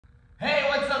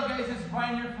guys? It's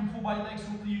Brian here from Full Body Legs.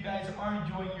 Hopefully you guys are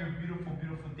enjoying your beautiful,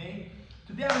 beautiful day.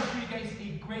 Today I'm going to show you guys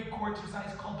a great core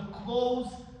exercise called the close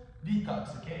V-tucks,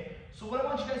 okay? So what I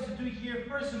want you guys to do here,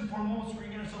 first and foremost, we're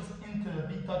going to get ourselves into the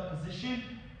V-tuck position,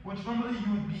 which normally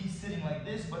you would be sitting like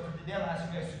this, but for today I'll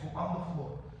ask you guys to go on the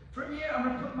floor. From here, I'm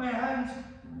going to put my hands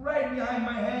right behind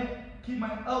my head, keep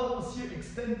my elbows here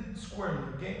extended squarely,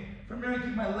 okay? From here, I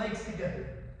keep my legs together.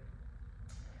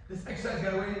 This exercise,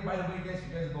 by the way, guys, if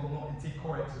you guys don't know, it's a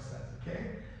core exercise,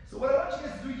 okay? So what I want you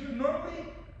guys to do here, normally,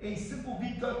 a simple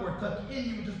V-tuck or tuck in,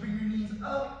 you would just bring your knees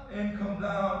up and come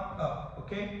down, up,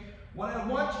 okay? What I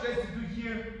want you guys to do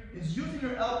here is using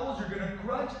your elbows, you're gonna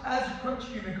crunch. As you crunch,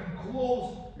 you're gonna come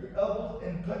close your elbows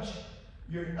and touch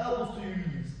your elbows to your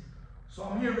knees. So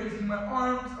I'm here raising my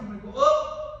arms, I'm gonna go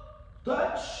up,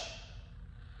 touch,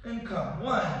 and come.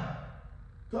 1,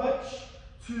 touch,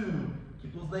 2,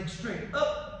 keep those legs straight,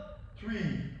 up,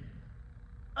 3,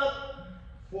 up,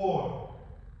 4,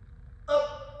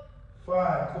 up,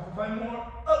 5, go for 5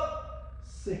 more, up,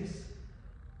 6,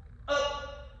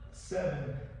 up,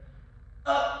 7,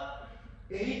 up,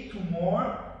 8, 2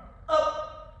 more,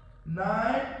 up,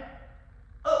 9,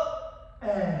 up,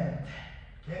 and,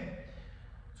 okay?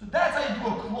 So that's how you do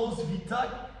a closed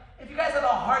V-tuck. If you guys have a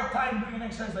hard time doing an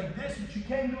exercise like this, what you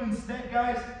can do instead,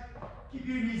 guys, keep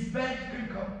your knees bent, you can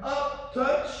come up,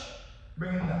 touch,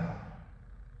 bring them down.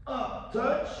 Up,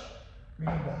 touch, bring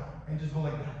them down, and just go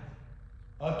like that.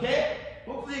 Okay?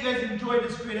 Hopefully you guys enjoyed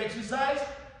this great exercise.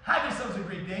 Have yourselves a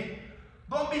great day.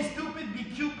 Don't be stupid, be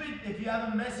Cupid. If you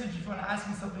have a message, if you want to ask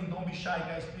me something, don't be shy,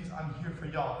 guys. Please, I'm here for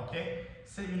y'all, okay?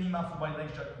 Send me an email for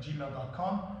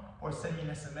bodylegs@gmail.com or send me an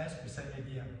SMS or send me a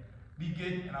DM. Be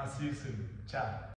good, and I'll see you soon. Ciao.